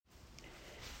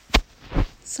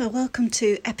So welcome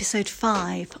to episode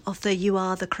 5 of the You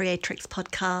Are the Creatrix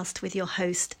podcast with your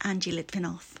host, Angie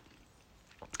Litvinoff.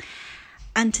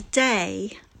 And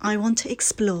today I want to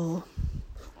explore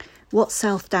what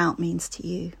self-doubt means to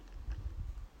you.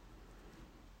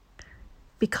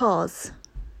 Because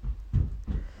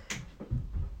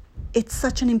it's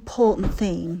such an important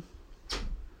theme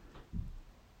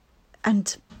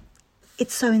and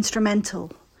it's so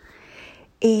instrumental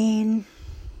in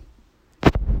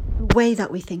the way that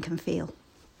we think and feel.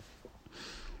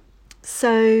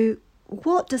 So,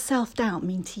 what does self-doubt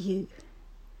mean to you?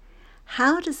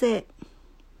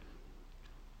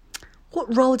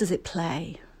 What role does it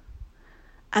play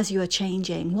as you are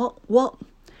changing? What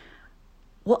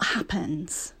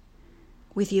happens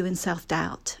with you in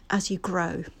self-doubt as you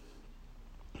grow?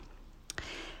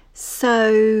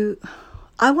 So,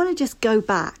 I want to just go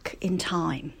back in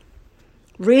time,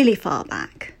 really far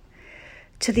back,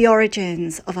 to the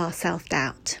origins of our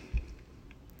self-doubt.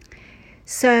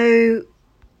 So,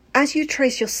 as you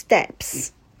trace your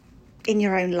steps in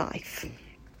your own life,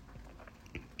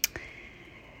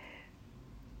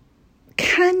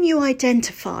 can you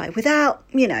identify, without,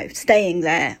 staying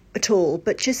there at all,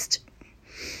 but just,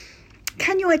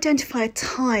 can you identify a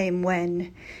time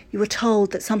when you were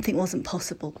told that something wasn't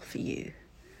possible for you?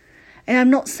 And I'm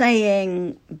not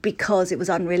saying because it was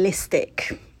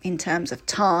unrealistic in terms of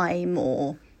time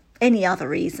or any other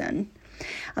reason.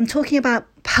 I'm talking about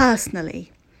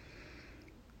personally,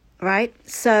 right?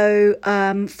 So,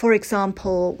 for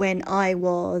example, when I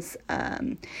was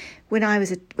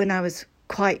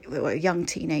quite a young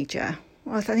teenager,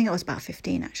 well, I think I was about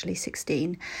 15, actually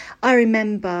 16. I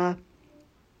remember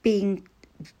being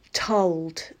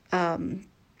told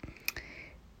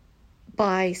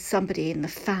by somebody in the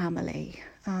family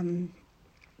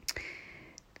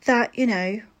that,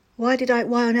 why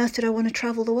on earth did I want to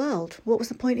travel the world? What was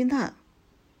the point in that?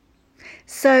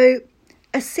 So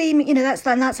that's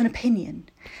an opinion.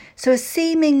 So a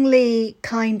seemingly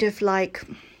kind of like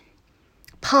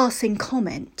passing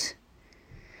comment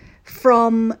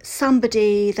from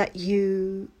somebody that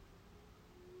you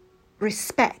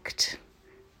respect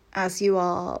as you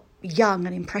are young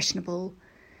and impressionable,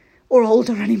 or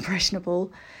older and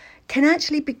impressionable, can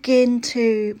actually begin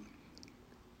to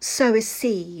sow a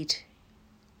seed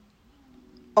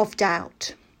of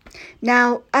doubt.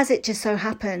 Now, as it just so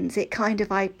happens, I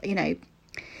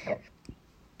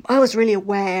was really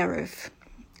aware of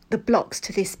the blocks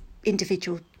to this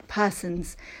individual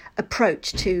person's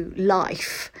approach to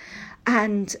life.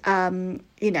 And,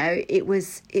 it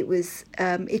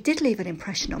did leave an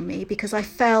impression on me because I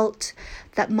felt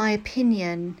that my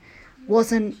opinion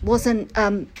wasn't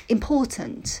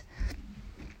important.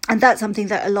 And that's something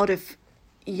that a lot of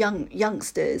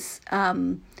youngsters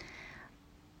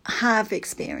have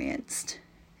experienced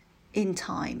in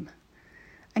time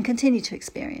and continue to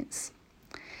experience.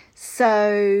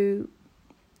 So,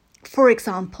 for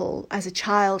example, as a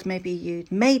child, maybe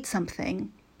you'd made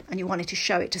something and you wanted to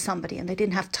show it to somebody and they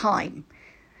didn't have time.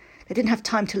 They didn't have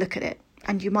time to look at it.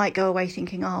 And you might go away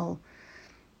thinking, I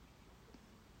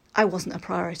wasn't a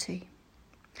priority.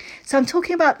 So I'm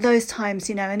talking about those times,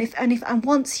 and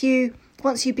once you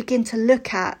begin to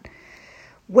look at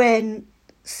when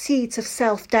seeds of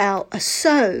self-doubt are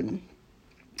sown,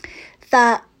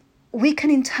 that we can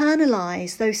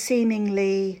internalize those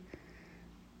seemingly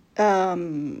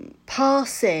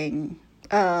passing,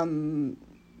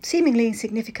 seemingly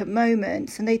insignificant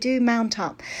moments, and they do mount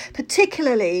up,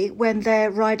 particularly when they're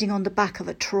riding on the back of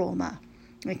a trauma.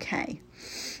 Okay.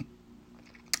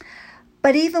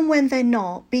 But even when they're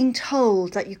not, being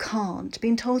told that you can't,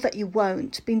 being told that you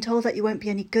won't, being told that you won't be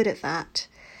any good at that,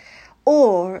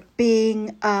 or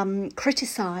being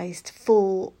criticised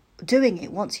for doing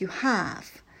it once you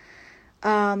have,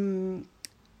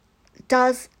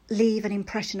 does leave an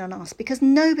impression on us because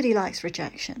nobody likes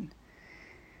rejection.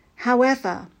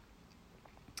 However,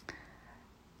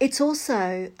 it's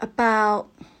also about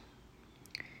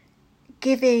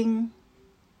giving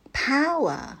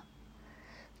power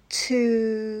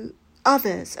to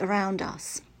others around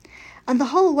us. And the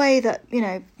whole way that,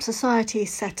 society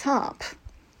is set up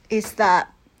is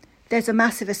that there's a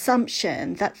massive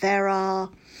assumption that there are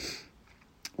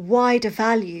wider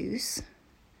values,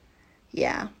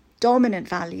 dominant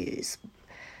values,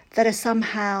 that are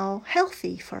somehow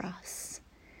healthy for us,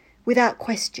 without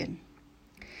question.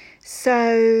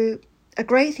 So a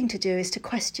great thing to do is to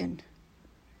question.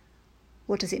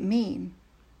 What does it mean?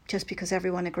 Just because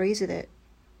everyone agrees with it,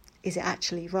 is it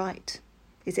actually right?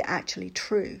 Is it actually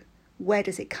true? Where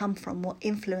does it come from? What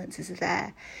influences are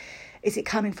there? Is it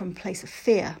coming from a place of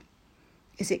fear?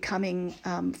 Is it coming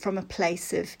from a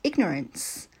place of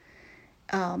ignorance?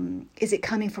 is it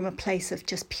coming from a place of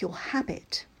just pure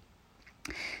habit?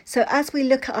 So as we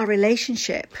look at our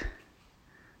relationship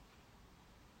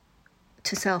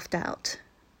to self-doubt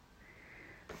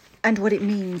and what it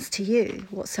means to you,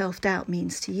 what self-doubt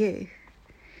means to you,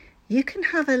 you can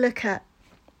have a look at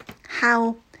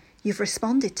how you've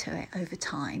responded to it over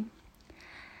time.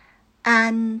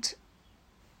 And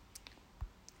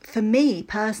for me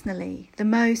personally, the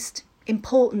most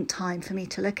important time for me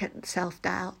to look at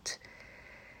self-doubt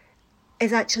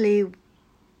is actually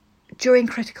during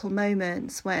critical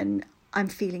moments when I'm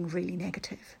feeling really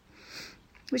negative,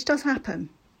 which does happen.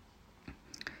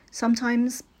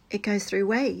 Sometimes it goes through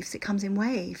waves, it comes in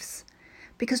waves,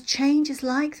 because change is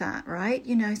like that, right?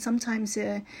 Sometimes,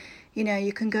 you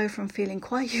can go from feeling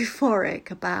quite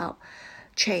euphoric about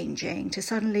changing to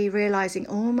suddenly realizing,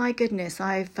 oh my goodness,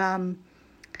 I've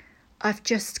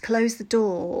just closed the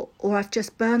door, or I've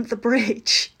just burnt the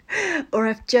bridge, or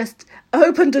I've just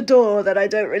opened a door that I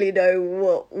don't really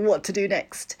know what to do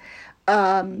next.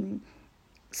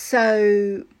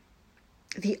 So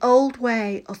the old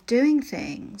way of doing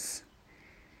things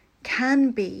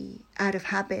can be out of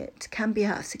habit, can be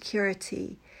out of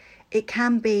security. It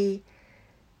can be,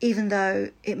 even though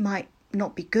it might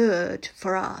not be good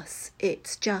for us,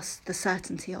 it's just the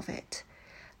certainty of it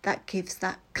that gives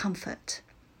that comfort.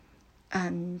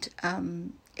 And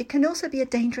it can also be a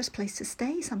dangerous place to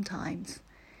stay sometimes.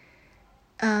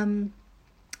 And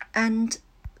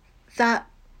that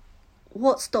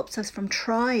what stops us from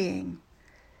trying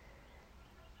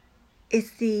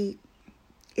is the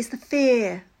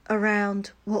fear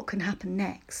around what can happen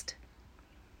next.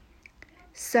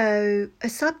 So a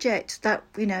subject that,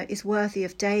 is worthy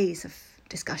of days of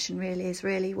discussion really is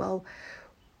well,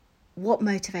 what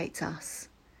motivates us?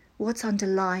 What's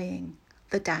underlying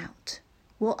the doubt?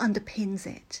 What underpins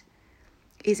it?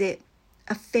 Is it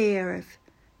a fear of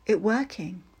it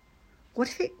working? What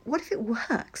if it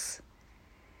works?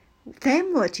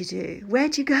 Then what do you do? Where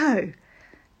do you go?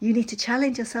 You need to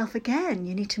challenge yourself again.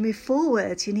 You need to move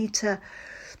forward. You need to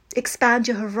expand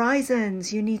your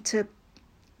horizons. You need to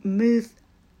move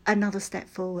another step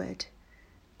forward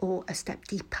or a step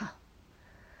deeper.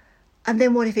 And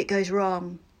then what if it goes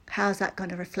wrong? How's that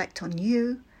going to reflect on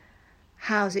you?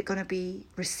 How's it going to be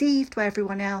received by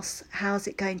everyone else? How's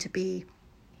it going to be?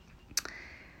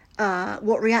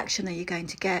 What reaction are you going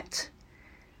to get?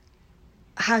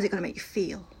 How's it going to make you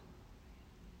feel?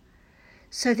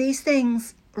 So these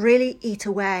things really eat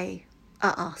away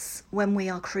at us when we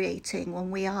are creating, when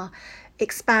we are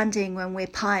expanding, when we're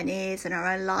pioneers in our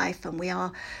own life, and we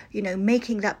are,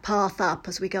 making that path up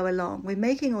as we go along. We're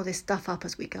making all this stuff up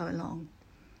as we go along.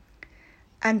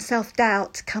 And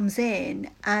self-doubt comes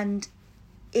in, and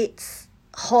it's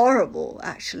horrible,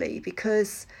 actually,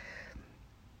 because,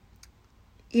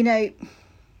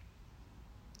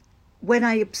 when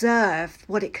I observe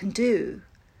what it can do,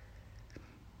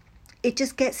 it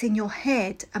just gets in your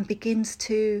head and begins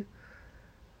to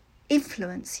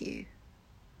influence you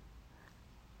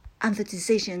and the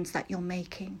decisions that you're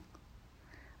making.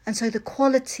 And so the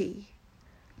quality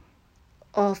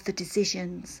of the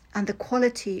decisions and the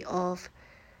quality of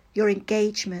your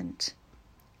engagement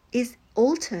is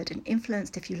altered and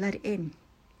influenced if you let it in.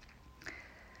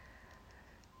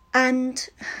 And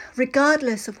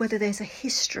regardless of whether there's a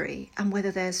history and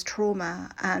whether there's trauma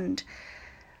and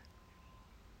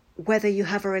whether you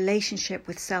have a relationship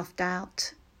with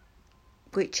self-doubt,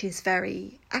 which is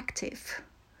very active,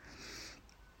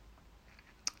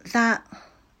 that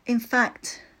in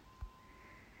fact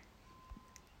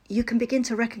you can begin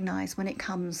to recognize when it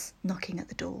comes knocking at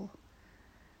the door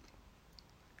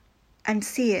and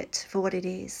see it for what it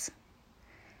is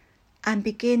and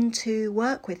begin to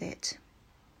work with it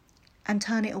and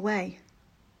turn it away.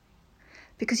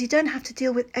 Because you don't have to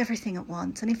deal with everything at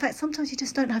once. And in fact, sometimes you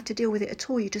just don't have to deal with it at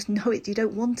all. You just know it, you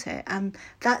don't want it, and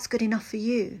that's good enough for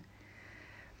you.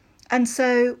 And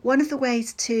so one of the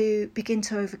ways to begin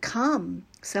to overcome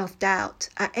self-doubt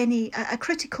at a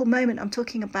critical moment, I'm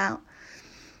talking about,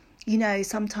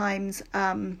 sometimes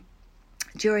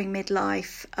during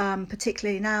midlife,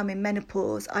 particularly now I'm in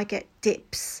menopause, I get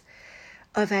dips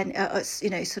of,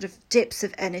 dips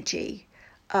of energy.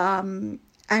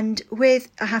 And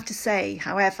I have to say,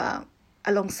 however,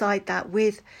 alongside that,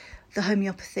 with the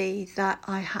homeopathy that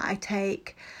I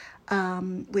take,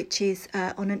 which is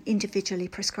on an individually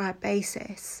prescribed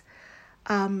basis,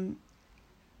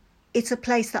 it's a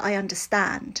place that I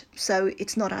understand. So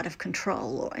it's not out of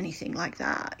control or anything like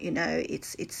that.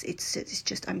 It's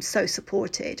just I'm so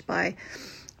supported by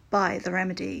the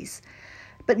remedies,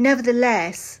 but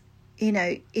nevertheless,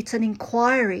 it's an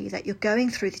inquiry that you're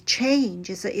going through. The change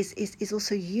is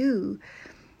also you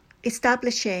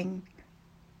establishing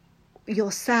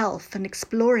yourself and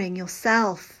exploring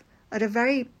yourself at a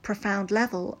very profound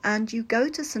level. And you go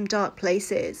to some dark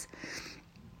places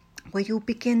where you'll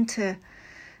begin to,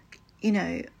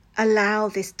 allow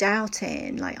this doubt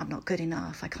in, like, I'm not good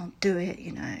enough, I can't do it,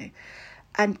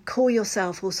 and call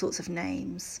yourself all sorts of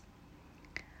names.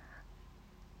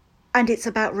 And it's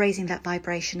about raising that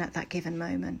vibration at that given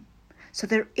moment. So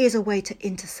there is a way to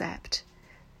intercept.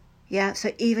 Yeah,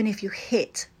 so even if you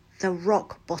hit the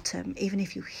rock bottom, even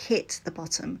if you hit the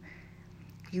bottom,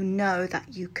 you know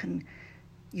that you can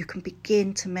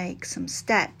begin to make some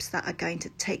steps that are going to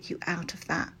take you out of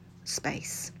that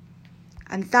space.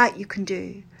 And that you can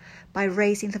do by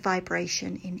raising the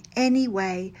vibration in any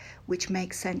way which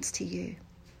makes sense to you.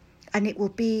 And it will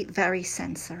be very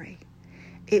sensory.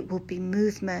 It will be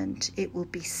movement, it will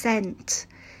be scent,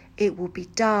 it will be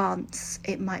dance,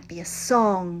 it might be a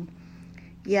song,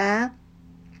 yeah?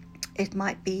 It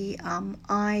might be,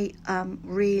 I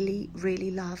really,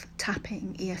 really love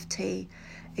tapping, EFT.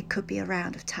 It could be a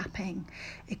round of tapping.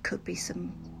 It could be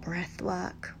some breath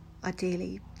work,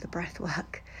 ideally the breath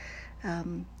work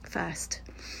first.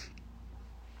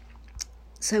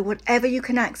 So whatever you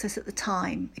can access at the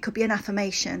time, it could be an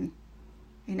affirmation,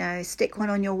 stick one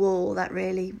on your wall that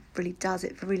really, really does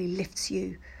it, really lifts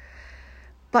you.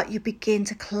 But you begin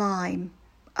to climb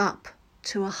up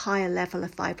to a higher level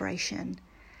of vibration,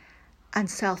 and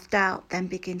self-doubt then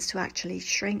begins to actually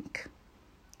shrink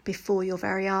before your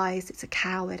very eyes. It's a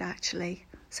coward, actually,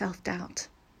 self-doubt.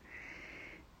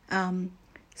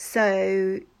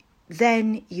 So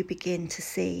then you begin to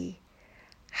see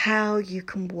how you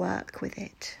can work with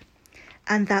it.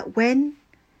 And that when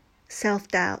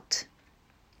self-doubt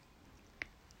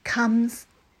comes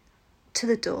to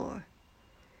the door,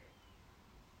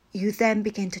 you then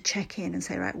begin to check in and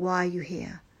say, right, why are you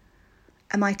here?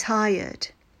 Am I tired?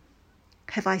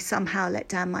 Have I somehow let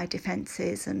down my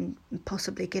defences and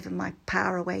possibly given my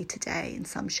power away today in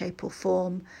some shape or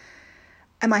form?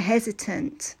 Am I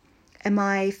hesitant? Am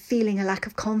I feeling a lack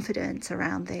of confidence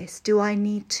around this? Do I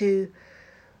need to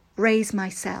raise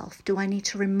myself? Do I need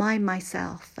to remind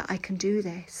myself that I can do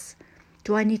this?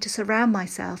 Do I need to surround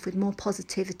myself with more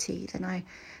positivity than I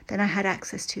had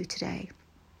access to today?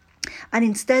 And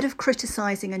instead of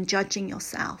criticising and judging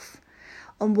yourself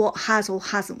on what has or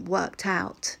hasn't worked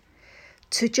out,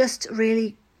 to just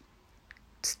really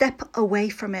step away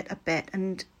from it a bit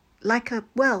and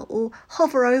or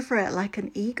hover over it like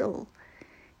an eagle.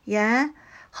 Yeah?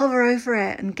 Hover over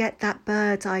it and get that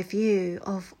bird's eye view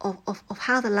of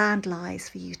how the land lies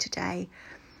for you today.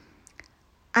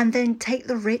 And then take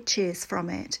the riches from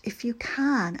it. If you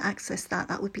can access that,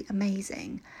 that would be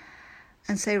amazing.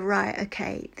 And say, right,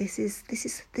 okay, this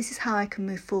is how I can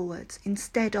move forwards,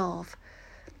 instead of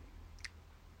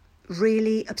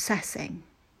really obsessing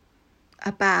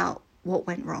about what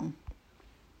went wrong.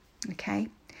 Okay?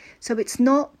 So it's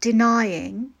not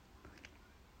denying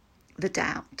the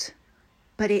doubt,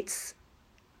 but it's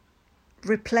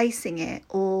replacing it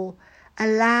or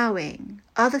allowing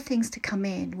other things to come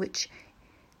in, which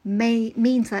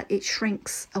means that it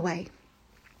shrinks away.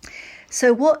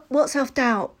 So what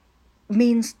self-doubt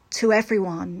means to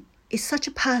everyone is such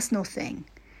a personal thing.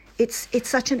 It's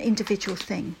such an individual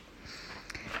thing.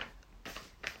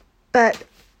 But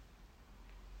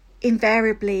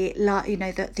invariably,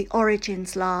 the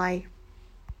origins lie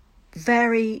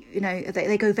very,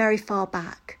 they go very far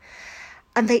back.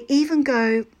 And they even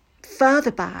go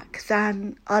further back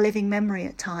than our living memory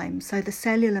at times. So the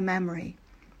cellular memory,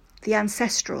 the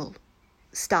ancestral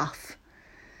stuff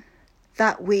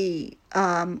that we,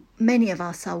 many of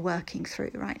us are working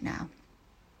through right now.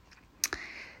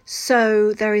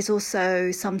 So there is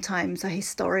also sometimes a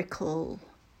historical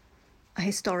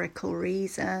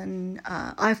reason.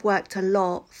 I've worked a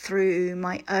lot through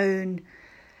my own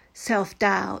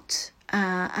self-doubt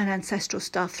and ancestral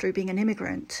stuff through being an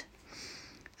immigrant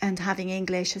and having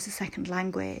English as a second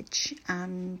language,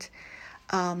 and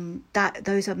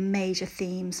those are major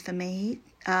themes for me,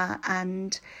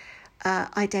 and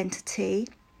identity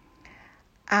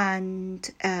and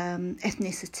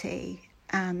ethnicity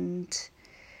and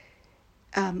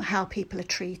how people are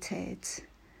treated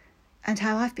and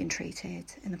how I've been treated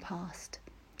in the past.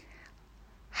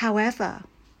 However,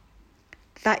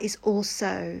 that is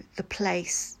also the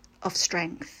place of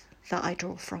strength that I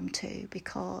draw from too,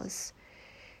 because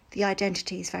the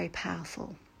identity is very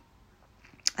powerful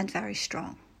and very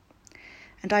strong.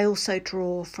 And I also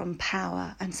draw from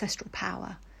power, ancestral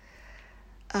power,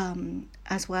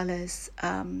 as well as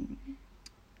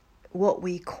what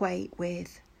we equate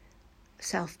with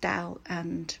self-doubt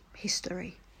and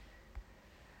history.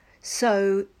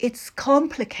 So it's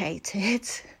complicated,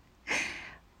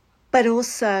 But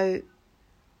also,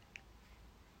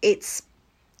 it's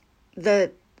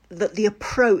the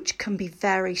approach can be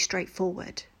very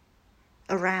straightforward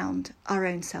around our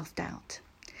own self-doubt.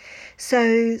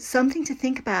 So something to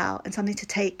think about and something to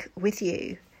take with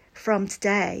you from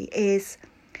today is,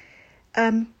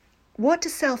 what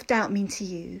does self-doubt mean to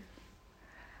you?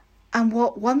 And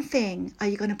what one thing are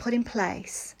you going to put in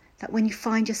place that when you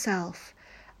find yourself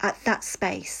at that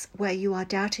space where you are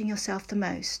doubting yourself the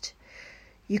most,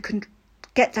 you can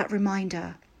get that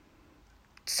reminder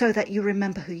so that you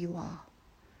remember who you are?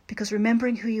 Because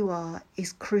remembering who you are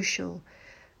is crucial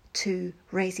to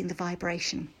raising the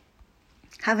vibration.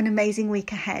 Have an amazing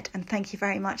week ahead, and thank you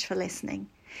very much for listening.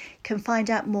 You can find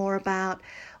out more about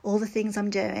all the things I'm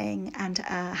doing and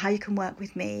how you can work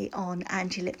with me on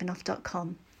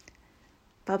angielitvinoff.com.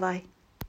 Bye-bye.